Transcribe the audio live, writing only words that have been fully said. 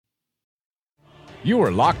You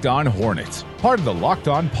are Locked On Hornets, part of the Locked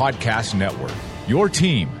On Podcast Network. Your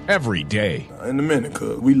team every day. In a minute,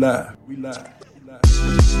 cuz we live.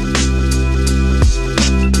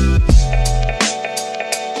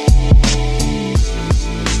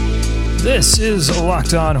 This is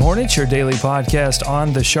Locked On Hornets, your daily podcast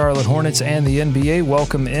on the Charlotte Hornets and the NBA.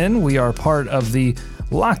 Welcome in. We are part of the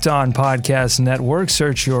Locked On Podcast Network.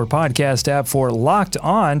 Search your podcast app for Locked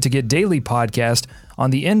On to get daily podcast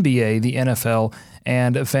on the NBA, the NFL,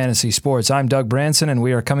 and fantasy sports. I'm Doug Branson, and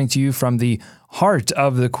we are coming to you from the heart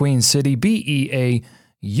of the Queen City, BEA,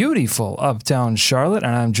 beautiful uptown Charlotte,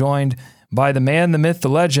 and I'm joined by the man, the myth, the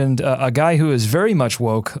legend, a guy who is very much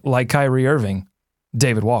woke like Kyrie Irving,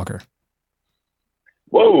 David Walker.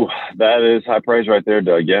 Whoa, that is high praise right there,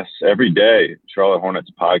 Doug. Yes, every day, Charlotte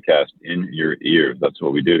Hornets podcast in your ears. That's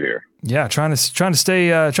what we do here. Yeah, trying to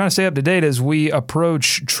stay up to date as we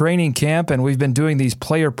approach training camp, and we've been doing these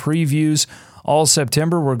player previews all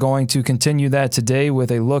September. We're going to continue that today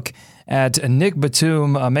with a look at Nick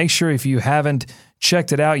Batum. Make sure if you haven't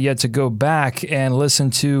checked it out yet to go back and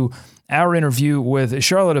listen to our interview with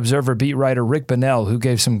Charlotte Observer beat writer Rick Bonnell, who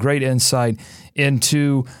gave some great insight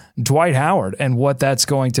into Dwight Howard and what that's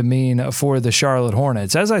going to mean for the Charlotte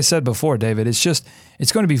Hornets. As I said before, David,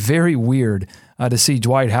 it's going to be very weird to see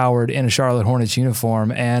Dwight Howard in a Charlotte Hornets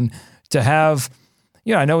uniform, and to have,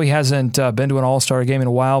 I know he hasn't been to an All-Star game in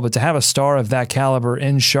a while, but to have a star of that caliber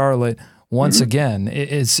in Charlotte once again,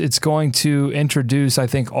 it's going to introduce, I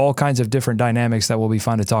think, all kinds of different dynamics that will be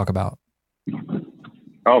fun to talk about.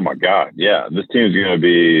 Oh, my God. Yeah, this team is going to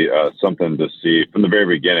be something to see from the very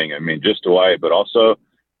beginning. I mean, just Dwight, but also,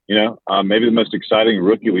 maybe the most exciting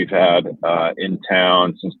rookie we've had in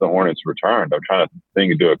town since the Hornets returned. I'm trying to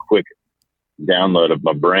think and do a quick download of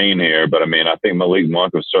my brain here, but I mean, I think Malik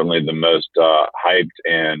Monk was certainly the most hyped,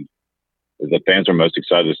 and the fans are most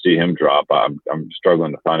excited to see him drop. I'm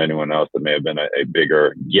struggling to find anyone else that may have been a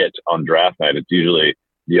bigger get on draft night. It's usually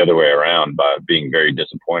the other way around, by being very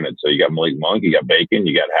disappointed. So you got Malik Monk, you got Bacon,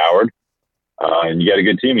 you got Howard, and you got a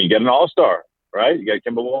good team. You got an all-star, right? You got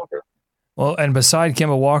Kemba Walker. Well, and beside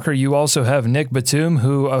Kemba Walker, you also have Nick Batum,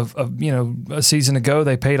 who a season ago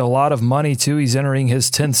they paid a lot of money to. He's entering his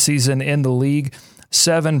 10th season in the league.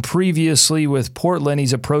 7 previously with Portland.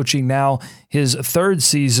 He's approaching now his 3rd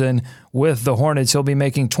season with the Hornets. He'll be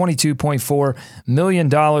making $22.4 million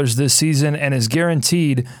this season and is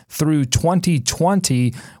guaranteed through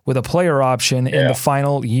 2020 with a player option in the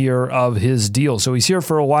final year of his deal. So he's here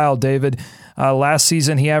for a while, David. Last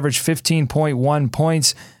season, he averaged 15.1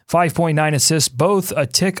 points, 5.9 assists, both a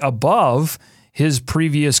tick above his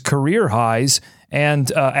previous career highs,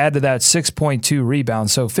 and add to that 6.2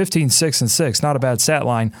 rebounds. So 15, 6, and 6, not a bad stat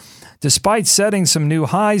line. Despite setting some new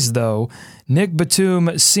highs, though, Nick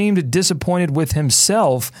Batum seemed disappointed with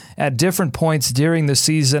himself at different points during the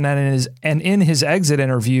season, and in his exit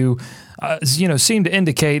interview, seemed to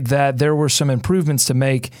indicate that there were some improvements to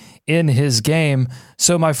make in his game.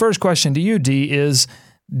 So my first question to you, D, is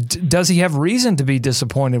does he have reason to be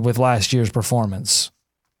disappointed with last year's performance?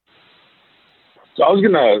 So I was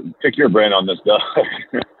going to pick your brain on this, Doug.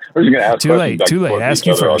 I was going to ask Too late. Ask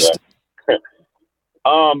you first.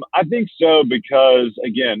 I think so because,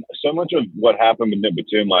 again, so much of what happened with Nick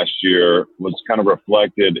Batum last year was kind of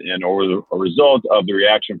reflected in or a result of the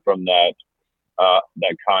reaction from that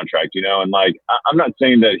contract, and I'm not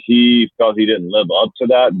saying that he felt he didn't live up to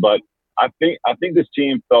that, but I think this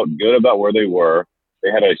team felt good about where they were.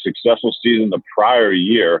 They had a successful season the prior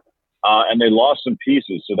year. And they lost some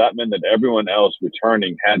pieces. So that meant that everyone else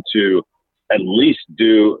returning had to at least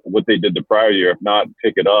do what they did the prior year, if not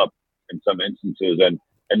pick it up in some instances. And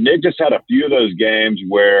Nick just had a few of those games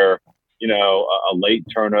where, a late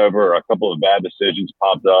turnover or a couple of bad decisions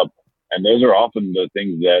popped up. And those are often the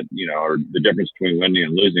things that, are the difference between winning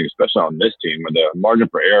and losing, especially on this team where the margin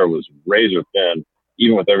for error was razor thin,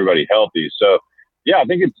 even with everybody healthy. So, yeah, I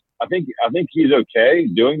think he's okay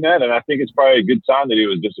doing that, and I think it's probably a good sign that he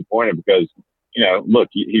was disappointed because, look,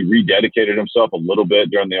 he rededicated himself a little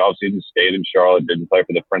bit during the offseason, stayed in Charlotte, didn't play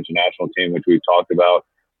for the French national team, which we've talked about.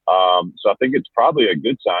 So I think it's probably a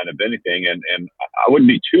good sign, if anything, and I wouldn't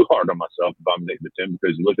be too hard on myself if I'm Nick Batum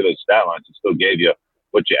because you look at his stat lines, he still gave you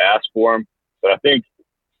what you asked for him. But I think,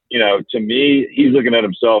 to me, he's looking at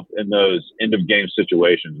himself in those end-of-game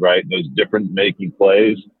situations, right, those different making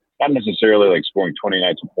plays. Not necessarily like scoring 20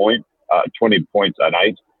 points a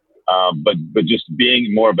night, but just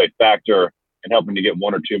being more of a factor and helping to get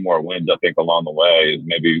 1 or 2 more wins, I think, along the way is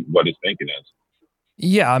maybe what his thinking is.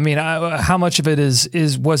 Yeah, I mean, how much of it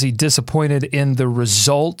was he disappointed in the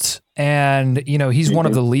result? And, he's one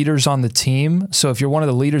of the leaders on the team. So if you're one of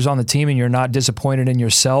the leaders on the team and you're not disappointed in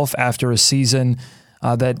yourself after a season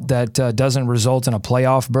that doesn't result in a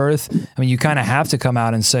playoff berth, I mean, you kind of have to come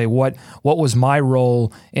out and say, what was my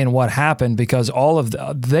role in what happened? Because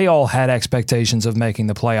they all had expectations of making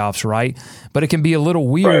the playoffs, right? But it can be a little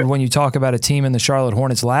weird when you talk about a team in the Charlotte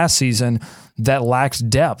Hornets last season that lacks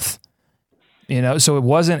depth. So it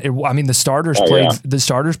wasn't. The starters played. The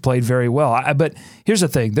starters played very well. But here's the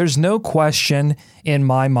thing: there's no question in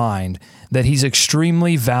my mind that he's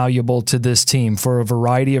extremely valuable to this team for a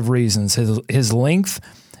variety of reasons. His length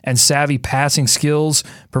and savvy passing skills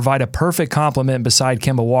provide a perfect complement beside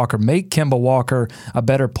Kemba Walker. Make Kemba Walker a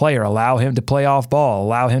better player. Allow him to play off ball.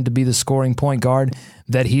 Allow him to be the scoring point guard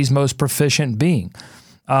that he's most proficient being.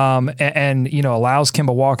 And allows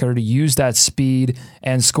Kemba Walker to use that speed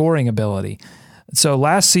and scoring ability. So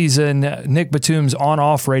last season, Nick Batum's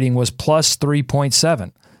on-off rating was plus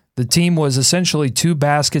 3.7. The team was essentially 2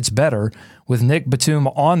 baskets better with Nick Batum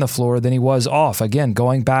on the floor than he was off. Again,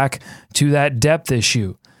 going back to that depth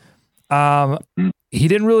issue. He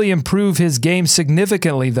didn't really improve his game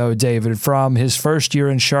significantly, though, David, from his first year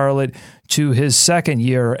in Charlotte to his second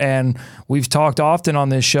year. And we've talked often on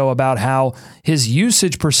this show about how his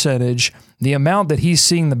usage percentage, the amount that he's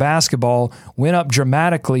seeing the basketball, went up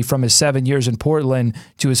dramatically from his 7 years in Portland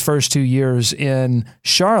to his first 2 years in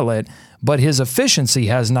Charlotte. But his efficiency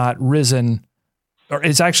has not risen, or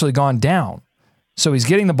it's actually gone down. So he's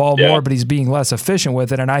getting the ball more, but he's being less efficient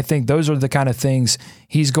with it. And I think those are the kind of things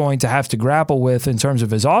he's going to have to grapple with in terms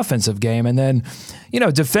of his offensive game. And then,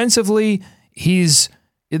 defensively,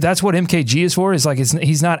 that's what MKG is for. Is like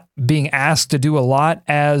he's not being asked to do a lot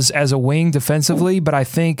as a wing defensively, but I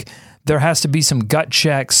think there has to be some gut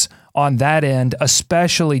checks on that end,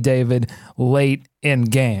 especially, David, late in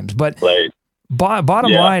games. But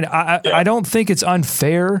bottom line, I don't think it's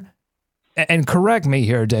unfair. And correct me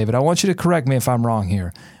here, David. I want you to correct me if I'm wrong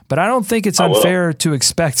here. But I don't think it's unfair to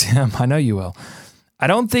expect him. I know you will. I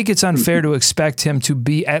don't think it's unfair to expect him to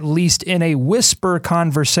be at least in a whisper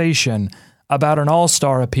conversation about an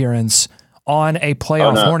all-star appearance on a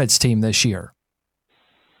playoff Hornets team this year.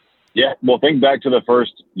 Yeah, well, think back to the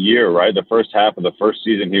first year, right? The first half of the first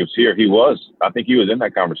season he was here. I think he was in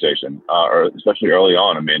that conversation, or especially early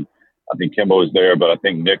on. I mean, I think Kemba was there, but I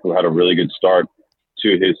think Nick had a really good start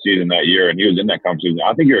to his season that year, and he was in that conversation.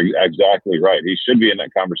 I think you're exactly right. He should be in that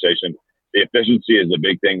conversation. The efficiency is a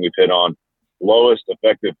big thing we've hit on. Lowest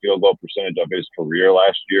effective field goal percentage of his career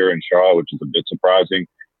last year in Charlotte, which is a bit surprising.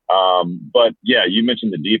 But yeah, you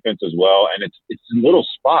mentioned the defense as well, and it's in little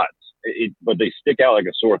spots, but they stick out like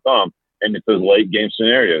a sore thumb. And it's those late game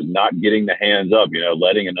scenarios, not getting the hands up,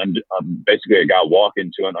 letting basically a guy walk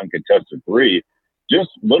into an uncontested three, just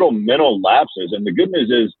little mental lapses. And the good news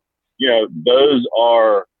is, those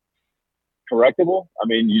are correctable. I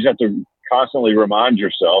mean, you just have to constantly remind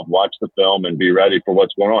yourself, watch the film, and be ready for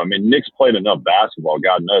what's going on. I mean, Nick's played enough basketball,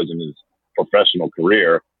 God knows, in his professional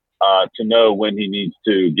career to know when he needs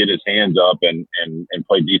to get his hands up and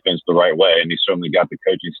play defense the right way. And he's certainly got the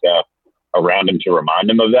coaching staff around him to remind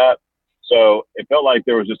him of that. So it felt like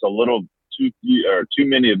there was just a little too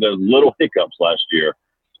many of those little hiccups last year,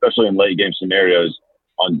 especially in late game scenarios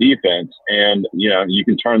on defense. And, you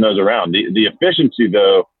can turn those around. The efficiency,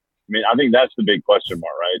 though, I mean, I think that's the big question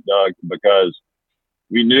mark, right, Doug? Because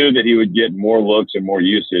we knew that he would get more looks and more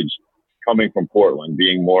usage coming from Portland,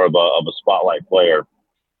 being more of a spotlight player.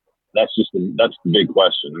 That's the big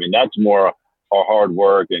question. I mean, that's more our hard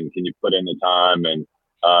work, and can you put in the time, and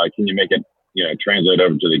can you make it, translate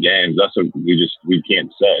over to the games? That's what we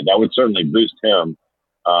can't say. That would certainly boost him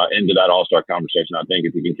into that all-star conversation, I think,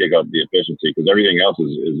 if he can kick up the efficiency, because everything else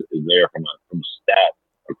is there from a stat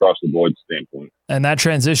across the board standpoint. And that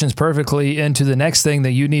transitions perfectly into the next thing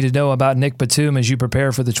that you need to know about Nick Batum as you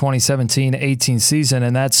prepare for the 2017-18 season,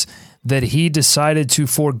 and that's that he decided to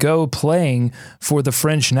forego playing for the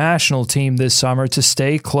French national team this summer to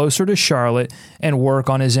stay closer to Charlotte and work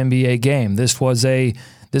on his NBA game. This was a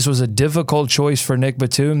difficult choice for Nick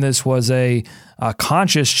Batum. This was a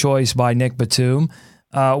conscious choice by Nick Batum.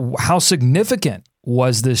 How significant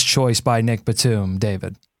was this choice by Nick Batum,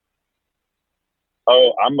 David?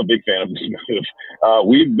 Oh, I'm a big fan of this move.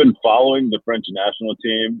 We've been following the French national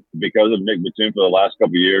team because of Nick Batum for the last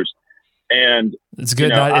couple of years. And it's good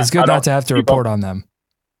not to have to report on them.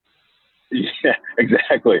 Yeah,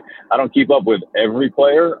 exactly. I don't keep up with every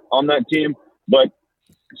player on that team, but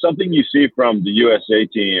something you see from the USA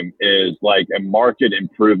team is like a marked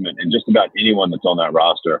improvement in just about anyone that's on that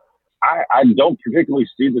roster. I don't particularly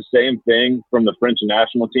see the same thing from the French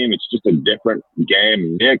national team. It's just a different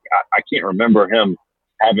game. Nick, I can't remember him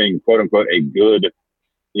having, quote unquote, a good,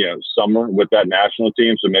 summer with that national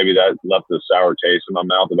team. So maybe that left a sour taste in my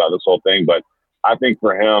mouth about this whole thing. But I think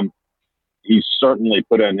for him, he's certainly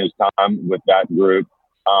put in his time with that group.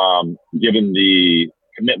 Given the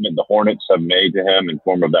commitment the Hornets have made to him in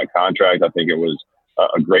form of that contract, I think it was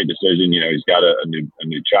a great decision. He's got a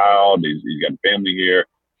new child. He's got a family here.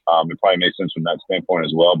 It probably makes sense from that standpoint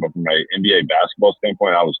as well. But from an NBA basketball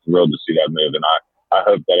standpoint, I was thrilled to see that move. And I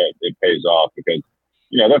hope that it pays off because,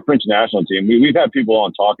 that French national team, we've had people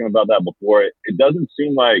on talking about that before. It doesn't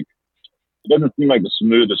seem like the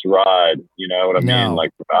smoothest ride, you know what I mean?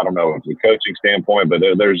 Like, I don't know, from a coaching standpoint, but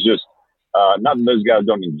there's just, not that those guys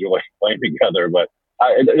don't enjoy playing together, but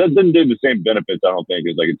it doesn't do the same benefits, I don't think,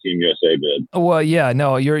 as like a Team USA did. Well, yeah,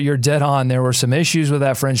 no, you're dead on. There were some issues with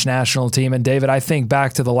that French national team. And David, I think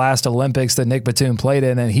back to the last Olympics that Nick Batum played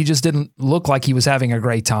in, and he just didn't look like he was having a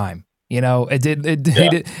great time. He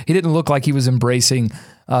didn't look like he was embracing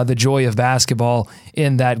the joy of basketball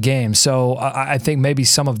in that game. So I think maybe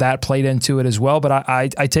some of that played into it as well. But I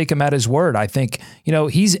take him at his word. I think,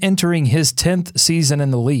 he's entering his 10th season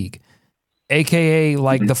in the league, AKA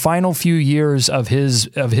like the final few years of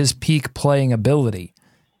his peak playing ability.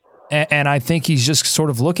 And I think he's just sort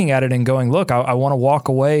of looking at it and going, look, I want to walk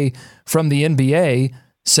away from the NBA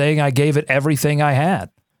saying I gave it everything I had.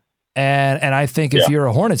 And I think if you're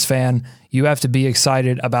a Hornets fan, you have to be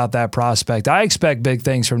excited about that prospect. I expect big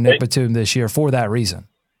things from Nick Batum this year for that reason.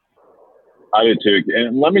 I do too.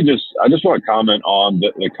 And I just want to comment on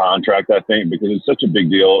the contract, I think, because it's such a big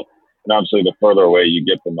deal. And obviously the further away you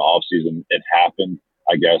get from the offseason it happened,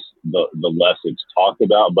 I guess, the less it's talked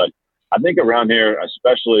about. But I think around here,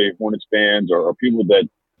 especially Hornets fans or people that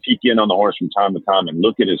peek in on the Hornets from time to time and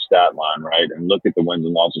look at his stat line, right, and look at the wins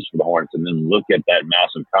and losses for the Hornets and then look at that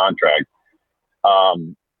massive contract,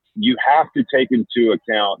 you have to take into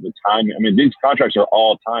account the timing. I mean, these contracts are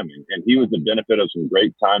all timing, and he was the benefit of some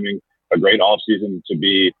great timing, a great offseason to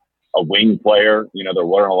be a wing player. There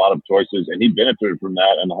weren't a lot of choices, and he benefited from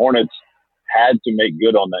that, and the Hornets had to make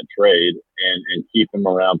good on that trade and keep him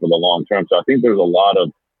around for the long term. So I think there's a lot of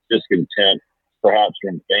discontent perhaps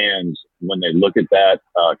from fans when they look at that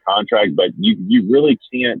contract, but you really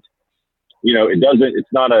can't, it's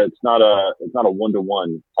not a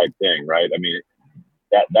one-to-one type thing, right? I mean,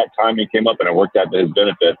 that timing came up and it worked out to his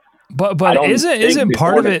benefit. But isn't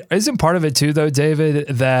part of it too, though, David,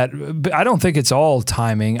 that I don't think it's all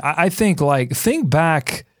timing. I think think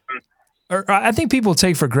back, or I think people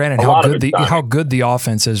take for granted how good the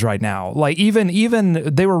offense is right now. Like even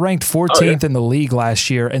they were ranked 14th in the league last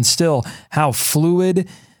year, and still how fluid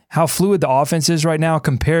the offense is right now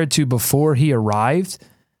compared to before he arrived.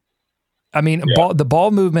 I mean, the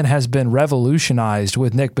ball movement has been revolutionized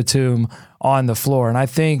with Nick Batum on the floor, and I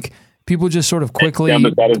think people just sort of quickly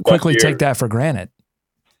take that for granted.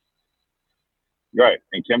 Right.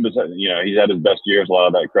 And Kemba's, he's had his best years. A lot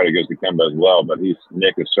of that credit goes to Kemba as well, but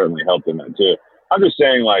Nick has certainly helped him that too. I'm just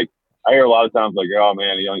saying, I hear a lot of times oh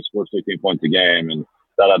man, he only scores 15 points a game and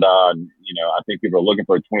da-da-da. And, I think people are looking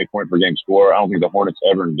for a 20-point per game scorer. I don't think the Hornets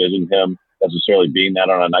ever envisioned him necessarily being that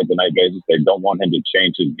on a night-to-night basis. They don't want him to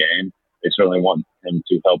change his game. They certainly want him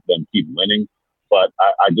to help them keep winning. But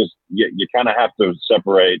you kind of have to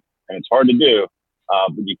separate, and it's hard to do,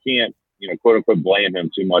 but you can't, quote unquote, blame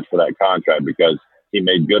him too much for that contract because he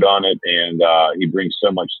made good on it and he brings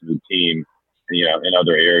so much to the team, in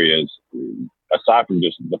other areas aside from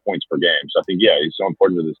just the points per game. So I think, he's so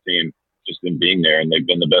important to this team just in being there, and they've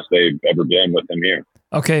been the best they've ever been with him here.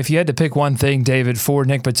 Okay, if you had to pick one thing, David, for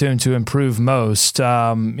Nick Batum to improve most,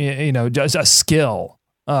 just a skill,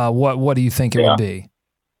 what do you think it would be?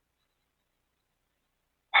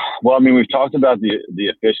 Well, I mean, we've talked about the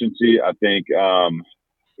efficiency. I think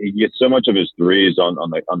he gets so much of his threes on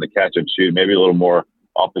the catch and shoot, maybe a little more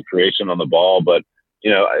off the creation on the ball, but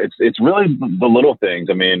it's really the little things.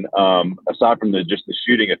 I mean, aside from just the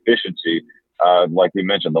shooting efficiency, like we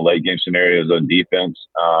mentioned, the late game scenarios on defense,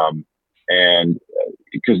 and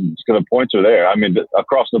because the points are there. I mean,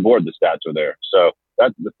 across the board, the stats are there. So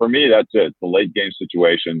for me, that's it. The late game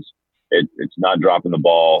situations, it's not dropping the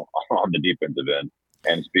ball on the defensive end,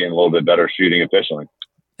 and it's being a little bit better shooting efficiently.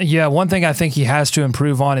 Yeah, one thing I think he has to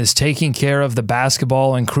improve on is taking care of the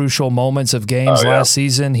basketball in crucial moments of games. Last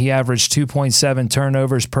season, he averaged 2.7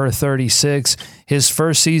 turnovers per 36. His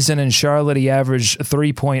first season in Charlotte, he averaged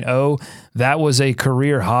 3.0. That was a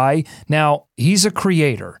career high. Now, he's a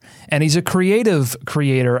creator, and he's a creative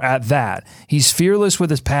creator at that. He's fearless with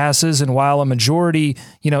his passes, and while a majority,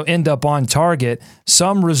 end up on target,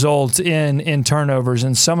 some result in turnovers,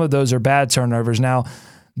 and some of those are bad turnovers. Now,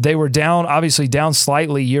 they were obviously down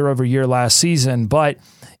slightly year over year last season, but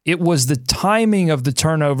it was the timing of the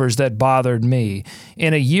turnovers that bothered me.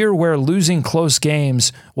 In a year where losing close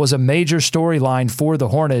games was a major storyline for the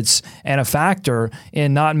Hornets and a factor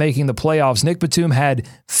in not making the playoffs, Nick Batum had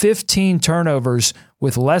 15 turnovers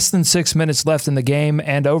with less than 6 minutes left in the game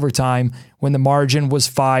and overtime when the margin was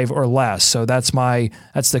 5 or less. So that's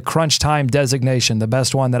the crunch time designation, the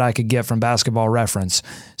best one that I could get from Basketball Reference.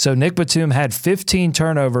 So Nick Batum had 15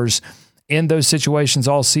 turnovers in those situations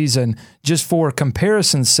all season. Just for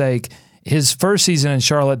comparison's sake, his first season in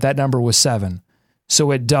Charlotte, that number was 7. So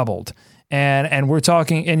it doubled. And we're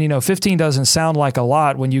talking, 15 doesn't sound like a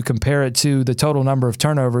lot when you compare it to the total number of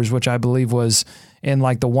turnovers, which I believe was in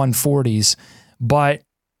like the 140s. But,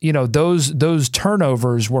 those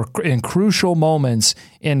turnovers were in crucial moments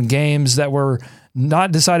in games that were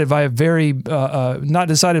not decided by very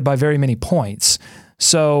many points.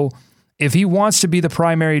 So if he wants to be the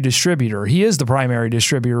primary distributor, he is the primary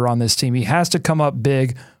distributor on this team. He has to come up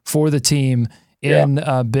big for the team in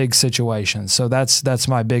big situations. So that's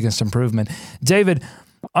my biggest improvement. David,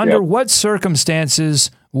 under what circumstances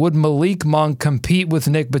would Malik Monk compete with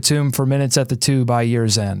Nick Batum for minutes at the 2 by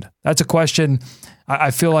year's end? That's a question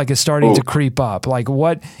I feel like is starting to creep up. Like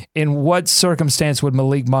in what circumstance would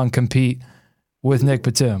Malik Monk compete with Nick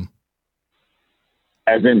Batum?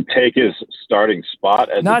 As in take his starting spot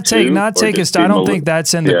as not take his start. I don't think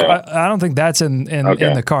that's in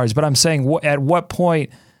the cards, but I'm saying at what point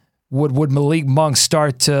would Malik Monk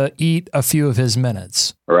start to eat a few of his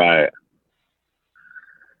minutes? Right.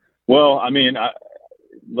 Well, I mean,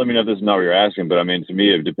 let me know if this is not what you're asking, but I mean, to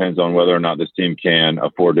me, it depends on whether or not this team can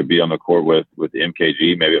afford to be on the court with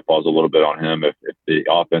MKG. Maybe it falls a little bit on him if the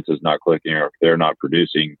offense is not clicking or if they're not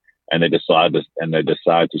producing, and they decide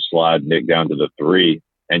to slide Nick down to the 3,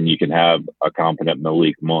 and you can have a competent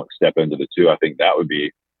Malik Monk step into the 2. I think that would be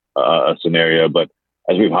a scenario. But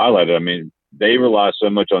as we've highlighted, I mean, they rely so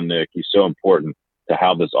much on Nick. He's so important to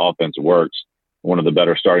how this offense works. One of the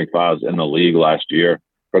better starting fives in the league last year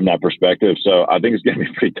from that perspective. So I think it's going to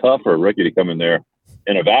be pretty tough for a rookie to come in there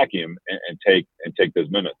in a vacuum and take those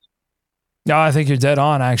minutes. No, I think you're dead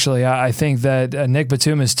on, actually. I think that Nick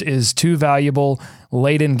Batum is too valuable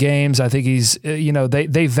late in games. I think he's,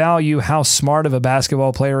 they value how smart of a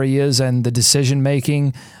basketball player he is and the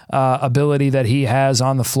decision-making ability that he has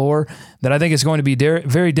on the floor, that I think it's going to be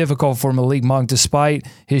very difficult for Malik Monk, despite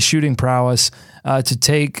his shooting prowess, to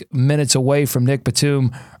take minutes away from Nick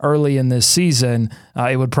Batum early in this season.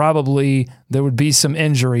 There would be some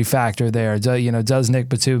injury factor there. Does Nick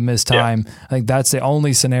Batum miss time? Yeah. I think that's the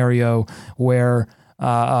only scenario where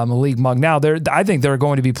Malik Monk. Now, I think there are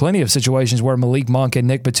going to be plenty of situations where Malik Monk and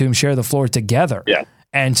Nick Batum share the floor together. Yeah.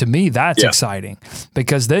 And to me, that's exciting,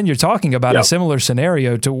 because then you're talking about a similar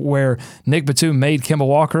scenario to where Nick Batum made Kemba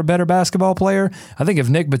Walker a better basketball player. I think if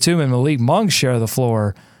Nick Batum and Malik Monk share the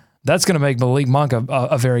floor, that's going to make Malik Monk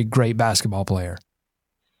a very great basketball player.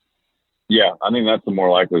 Yeah, I think that's the more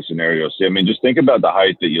likely scenario. See, I mean, just think about the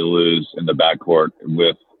height that you lose in the backcourt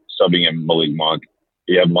with subbing in Malik Monk.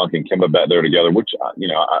 You have Monk and Kemba back there together, which,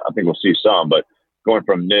 I think we'll see some. But going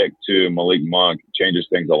from Nick to Malik Monk changes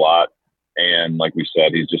things a lot. And like we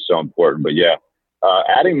said, he's just so important. But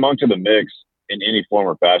adding Monk to the mix in any form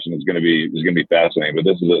or fashion is going to be fascinating. But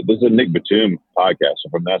this is a Nick Batum podcast, so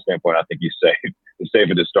from that standpoint, I think he's safe. He's safe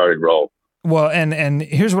in his starting role. Well, and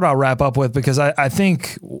here's what I'll wrap up with, because I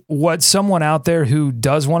think what someone out there who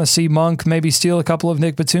does want to see Monk maybe steal a couple of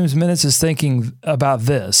Nick Batum's minutes is thinking about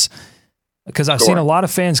this, because I've seen a lot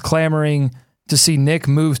of fans clamoring to see Nick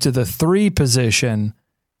move to the 3 position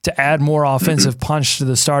to add more offensive punch to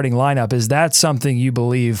the starting lineup. Is that something you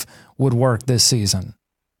believe would work this season?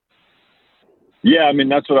 Yeah, I mean,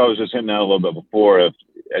 that's what I was just hitting at a little bit before. If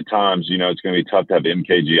at times, it's going to be tough to have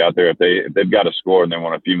MKG out there. If they've got to score and they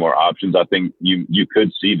want a few more options, I think you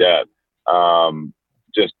could see that.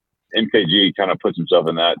 Just MKG kind of puts himself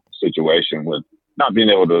in that situation with not being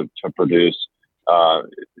able to produce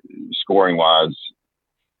scoring-wise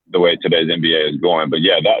the way today's NBA is going. But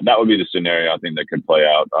that would be the scenario I think that could play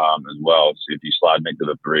out as well. See if you slide Nick to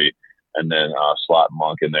the 3 and then slot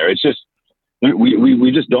Monk in there. It's just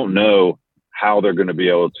we just don't know how they're going to be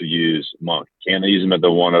able to use Monk. Can they use him at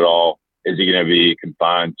the 1 at all? Is he going to be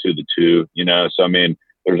confined to the 2? So I mean,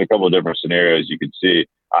 there's a couple of different scenarios you could see.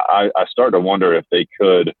 I start to wonder if they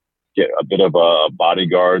could get a bit of a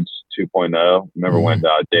bodyguards 2.0. Remember when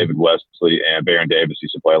David Wesley and Baron Davis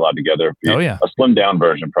used to play a lot together? A slimmed down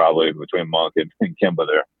version probably between Monk and Kemba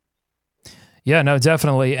there. Yeah, no,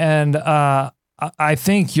 definitely. And I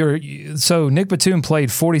think so Nick Batum played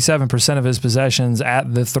 47% of his possessions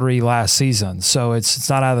at the 3 last season. So it's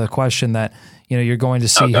not out of the question that, you're going to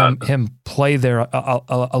see him play there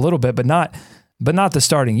a little bit, but not the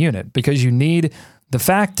starting unit, because you need. The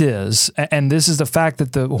fact is, and this is the fact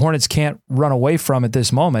that the Hornets can't run away from at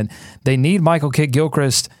this moment, they need Michael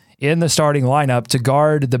Kidd-Gilchrist in the starting lineup to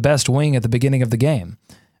guard the best wing at the beginning of the game,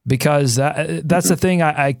 because that's the thing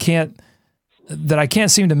I can't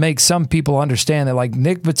seem to make some people understand, that like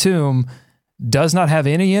Nick Batum does not have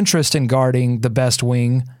any interest in guarding the best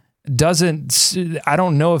wing. I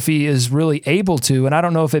don't know if he is really able to, and I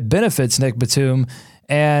don't know if it benefits Nick Batum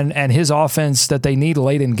and his offense that they need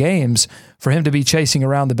late in games for him to be chasing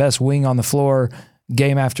around the best wing on the floor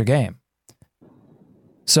game after game.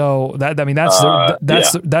 So that's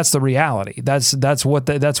the reality. That's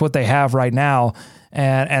what they have right now,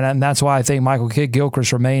 and that's why I think Michael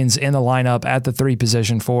Kidd-Gilchrist remains in the lineup at the 3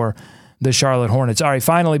 position for the Charlotte Hornets. All right,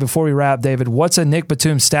 finally, before we wrap, David, what's a Nick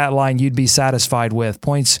Batum stat line you'd be satisfied with?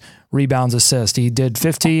 Points, rebounds, assists. He did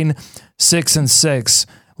 15, 6, and 6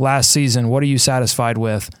 last season. What are you satisfied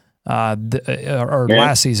with?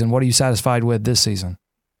 Last season, what are you satisfied with this season?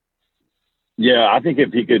 Yeah, I think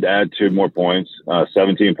if he could add 2 more points,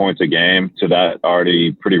 17 points a game to that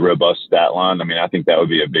already pretty robust stat line, I mean, I think that would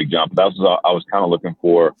be a big jump. That was what I was kind of looking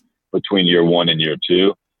for between year 1 and year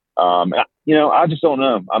 2. I just don't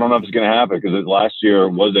know. I don't know if it's going to happen, because last year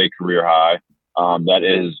was a career high. That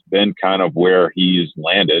has been kind of where he's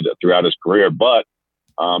landed throughout his career. But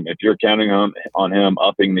if you're counting on him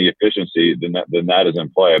upping the efficiency, then that is in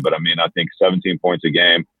play. But I mean, I think 17 points a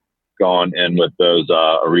game going in with those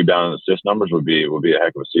rebound and assist numbers would be a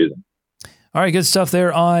heck of a season. All right, good stuff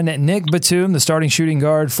there on Nick Batum, the starting shooting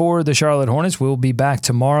guard for the Charlotte Hornets. We'll be back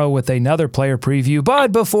tomorrow with another player preview.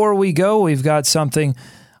 But before we go, we've got something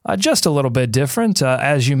just a little bit different.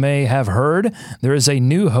 As you may have heard, there is a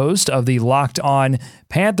new host of the Locked On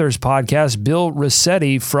Panthers podcast, Bill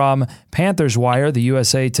Rossetti from Panthers Wire, the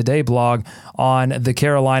USA Today blog on the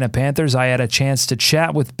Carolina Panthers. I had a chance to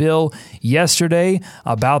chat with Bill yesterday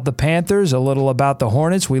about the Panthers, a little about the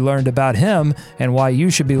Hornets. We learned about him and why you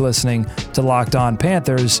should be listening to Locked On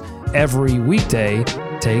Panthers every weekday.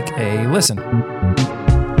 Take a listen.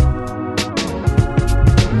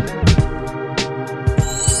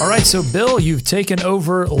 All right, so Bill, you've taken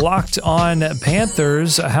over Locked On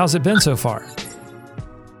Panthers. How's it been so far?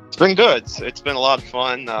 It's been good. It's been a lot of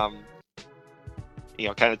fun. Kind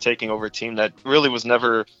of taking over a team that really was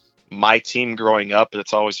never my team growing up, but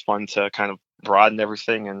it's always fun to kind of broaden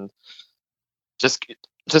everything and just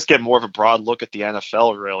get more of a broad look at the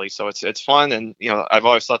NFL, really. So it's fun, and I've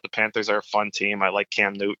always thought the Panthers are a fun team. I like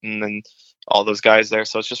Cam Newton and all those guys there,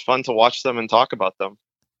 so it's just fun to watch them and talk about them.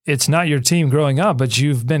 It's not your team growing up, but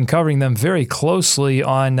you've been covering them very closely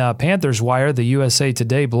on Panthers Wire, the USA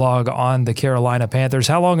Today blog on the Carolina Panthers.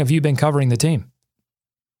 How long have you been covering the team?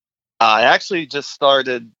 I actually just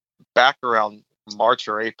started back around March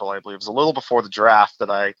or April, I believe. It was a little before the draft that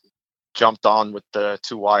I jumped on with the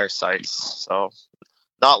 2 wire sites. So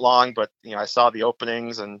not long, but I saw the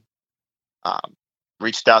openings and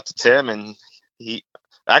reached out to Tim, and he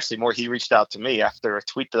reached out to me after a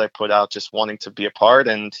tweet that I put out just wanting to be a part,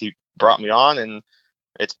 and he brought me on, and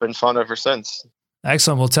it's been fun ever since.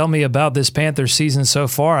 Excellent. Well, tell me about this Panthers season so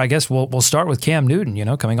far. I guess we'll start with Cam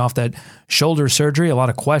Newton, coming off that shoulder surgery. A lot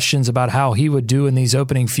of questions about how he would do in these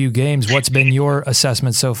opening few games. What's been your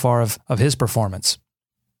assessment so far of his performance?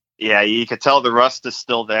 Yeah, you could tell the rust is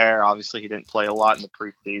still there. Obviously, he didn't play a lot in the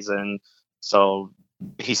preseason, so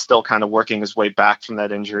he's still kind of working his way back from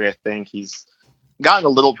that injury. I think he's gotten a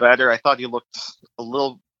little better. I thought he looked a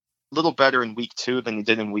little better in week 2 than he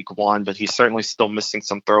did in week 1, but he's certainly still missing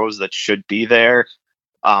some throws that should be there.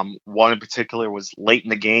 One in particular was late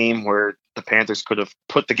in the game where the Panthers could have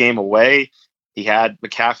put the game away. He had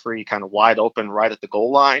McCaffrey kind of wide open right at the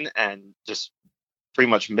goal line and just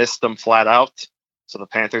pretty much missed them flat out. So the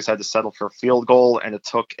Panthers had to settle for a field goal, and it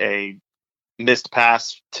took a missed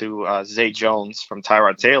pass to Zay Jones from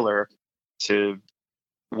Tyrod Taylor to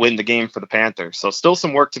win the game for the Panthers. So still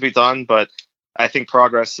some work to be done, but I think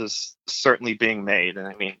progress is certainly being made. And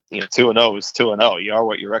I mean, 2-0 is 2-0. You are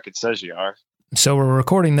what your record says you are. So we're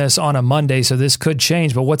recording this on a Monday, so this could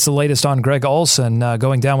change. But what's the latest on Greg Olsen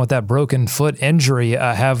going down with that broken foot injury?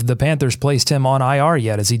 Have the Panthers placed him on IR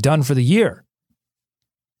yet? Is he done for the year?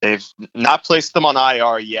 They've not placed them on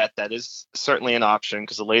IR yet. That is certainly an option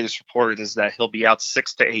because the latest report is that he'll be out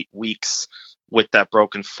 6 to 8 weeks with that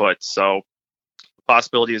broken foot. So the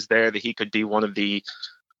possibility is there that he could be one of the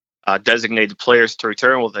designated players to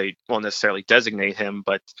return. Well, they won't necessarily designate him,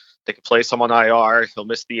 but they could place him on IR. He'll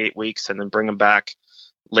miss the 8 weeks and then bring him back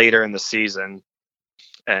later in the season.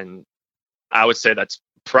 And I would say that's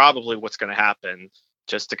probably what's going to happen,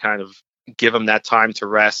 just to kind of give him that time to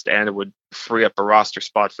rest, and it would free up a roster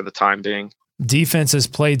spot for the time being. Defense has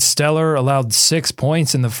played stellar, allowed 6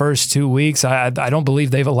 points in the first 2 weeks. I don't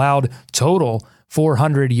believe they've allowed total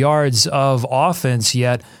 400 yards of offense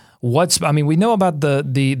yet. We know about the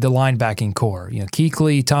linebacking core.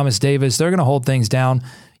 Kuechly, Thomas Davis, they're going to hold things down.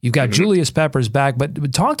 You've got Julius Peppers back,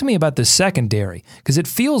 but talk to me about the secondary, because it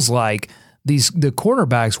feels like the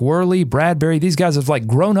quarterbacks, Worley, Bradbury, these guys have like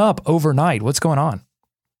grown up overnight. What's going on?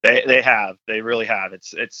 They have. They really have.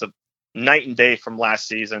 It's a night and day from last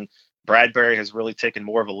season. Bradbury has really taken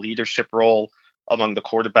more of a leadership role among the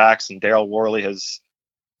quarterbacks, and Daryl Worley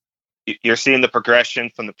you're seeing the progression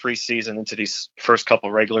from the preseason into these first couple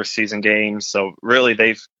regular season games. So really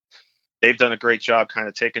they've done a great job kind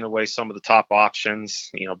of taking away some of the top options.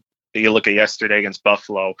 You look at yesterday against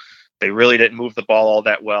Buffalo, they really didn't move the ball all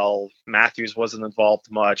that well. Matthews wasn't involved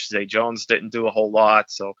much. Zay Jones didn't do a whole lot.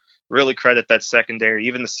 So really credit that secondary,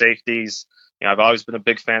 even the safeties. I've always been a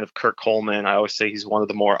big fan of Kurt Coleman. I always say he's one of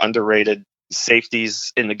the more underrated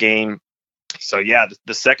safeties in the game. So yeah,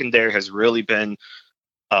 the secondary has really been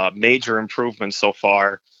a major improvement so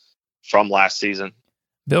far from last season.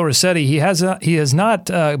 Bill Rossetti, he has not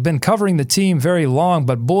been covering the team very long,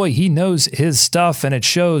 but boy, he knows his stuff, and it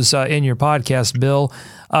shows in your podcast, Bill.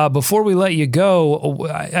 Before we let you go,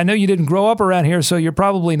 I know you didn't grow up around here, so you're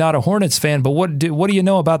probably not a Hornets fan, but what do you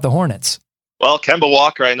know about the Hornets? Well, Kemba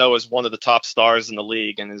Walker, I know, is one of the top stars in the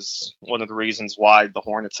league and is one of the reasons why the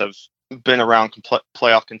Hornets have been around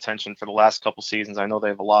playoff contention for the last couple seasons. I know they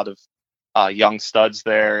have a lot of young studs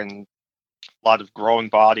there and a lot of growing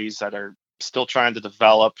bodies that are still trying to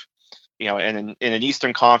develop, and in an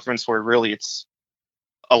Eastern Conference where really it's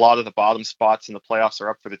a lot of the bottom spots in the playoffs are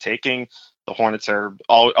up for the taking. The Hornets are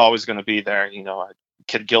always going to be there.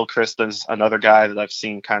 Kid Gilchrist is another guy that I've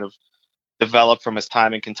seen kind of develop from his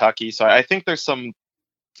time in Kentucky. So I think there's some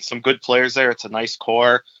good players there. It's a nice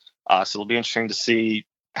core. So it'll be interesting to see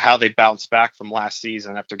how they bounce back from last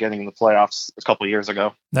season after getting in the playoffs a couple of years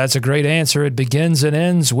ago. That's a great answer. It begins and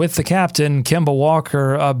ends with the captain, Kemba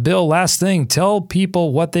Walker. Bill, last thing, tell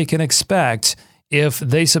people what they can expect if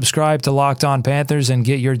they subscribe to Locked On Panthers and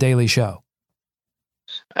get your daily show.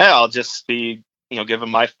 I'll just be, giving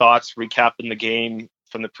my thoughts, recapping the game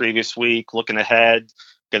from the previous week, looking ahead.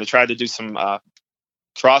 Going to try to do some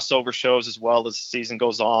crossover shows as well as the season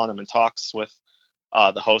goes on. I'm in talks with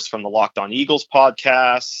the host from the Locked On Eagles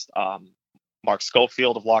podcast, Mark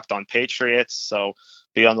Schofield of Locked On Patriots. So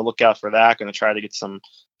be on the lookout for that. Going to try to get some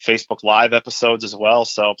Facebook Live episodes as well.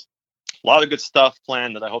 So a lot of good stuff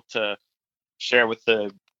planned that I hope to share with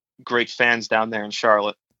the great fans down there in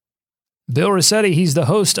Charlotte. Bill Rossetti, he's the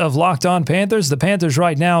host of Locked On Panthers. The Panthers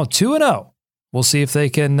right now 2-0. We'll see if they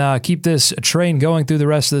can keep this train going through the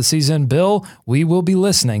rest of the season. Bill, we will be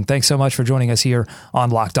listening. Thanks so much for joining us here on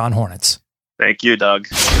Locked On Hornets. Thank you, Doug.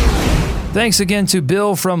 Thanks again to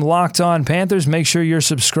Bill from Locked On Panthers. Make sure you're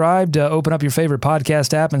subscribed. Open up your favorite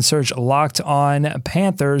podcast app and search Locked On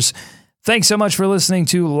Panthers. Thanks so much for listening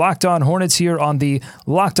to Locked On Hornets here on the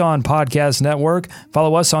Locked On Podcast Network.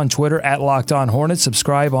 Follow us on Twitter at Locked On Hornets.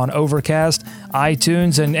 Subscribe on Overcast,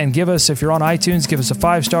 iTunes, and give us, if you're on iTunes, give us a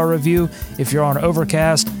 5-star review. If you're on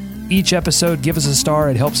Overcast, each episode, give us a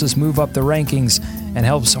star. It helps us move up the rankings and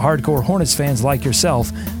helps hardcore Hornets fans like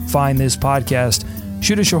yourself find this podcast.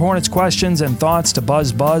 Shoot us your Hornets questions and thoughts to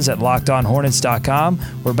buzz at LockedOnHornets.com.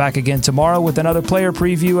 We're back again tomorrow with another player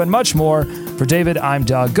preview and much more. For David, I'm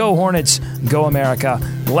Doug. Go Hornets, go America.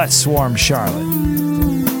 Let's swarm Charlotte.